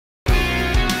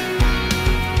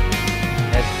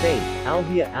Fate,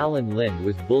 Alyvia Alyn Lind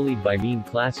was bullied by mean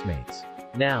classmates.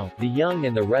 Now, the young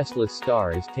and the restless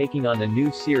star is taking on a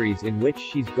new series in which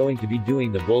she's going to be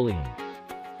doing the bullying.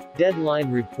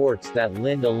 Deadline reports that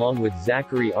Lind along with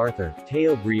Zachary Arthur,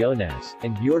 Teo Briones,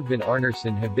 and Björgvin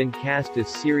Arnarsson have been cast as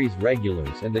series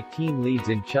regulars and the teen leads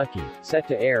in Chucky, set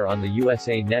to air on the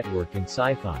USA Network and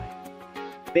Sci-Fi.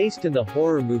 Based in the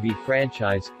horror movie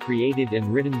franchise, created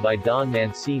and written by Don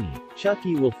Mancini,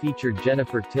 Chucky will feature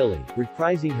Jennifer Tilly,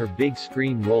 reprising her big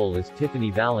screen role as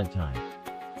Tiffany Valentine.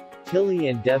 Tilly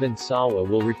and Devon Sawa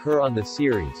will recur on the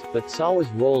series, but Sawa's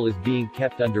role is being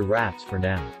kept under wraps for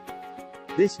now.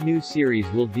 This new series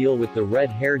will deal with the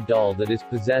red-haired doll that is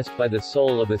possessed by the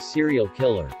soul of a serial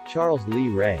killer, Charles Lee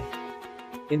Ray.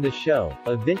 In the show,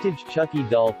 a vintage Chucky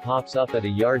doll pops up at a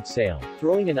yard sale,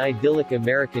 throwing an idyllic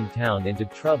American town into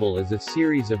trouble as a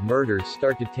series of murders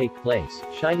start to take place,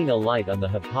 shining a light on the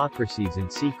hypocrisies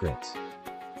and secrets.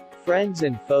 Friends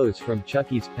and foes from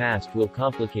Chucky's past will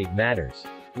complicate matters.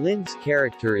 Lind's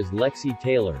character is Lexi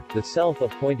Taylor, the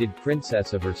self-appointed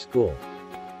princess of her school.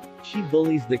 She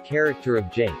bullies the character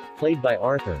of Jake, played by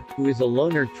Arthur, who is a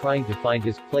loner trying to find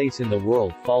his place in the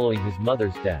world following his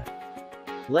mother's death.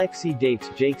 Lexi dates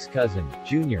Jake's cousin,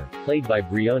 Junior, played by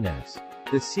Briones.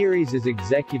 The series is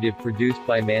executive produced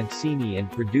by Mancini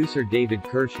and producer David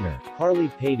Kirshner, Harley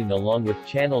Payton along with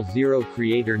Channel Zero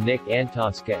creator Nick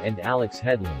Antosca and Alex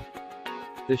Headland.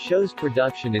 The show's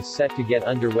production is set to get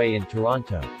underway in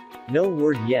Toronto. No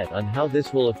word yet on how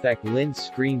this will affect Lind's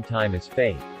screen time as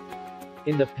Fate.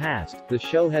 In the past, the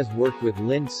show has worked with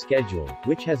Lind's schedule,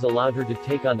 which has allowed her to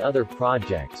take on other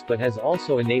projects but has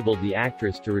also enabled the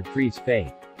actress to reprise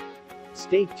Fate.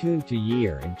 Stay tuned to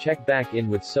Year and check back in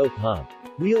with Soap Hub.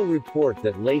 We'll report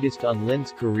that latest on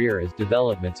Lind's career as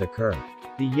developments occur.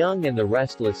 The Young and the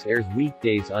Restless airs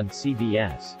weekdays on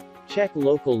CBS. Check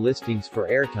local listings for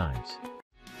airtimes.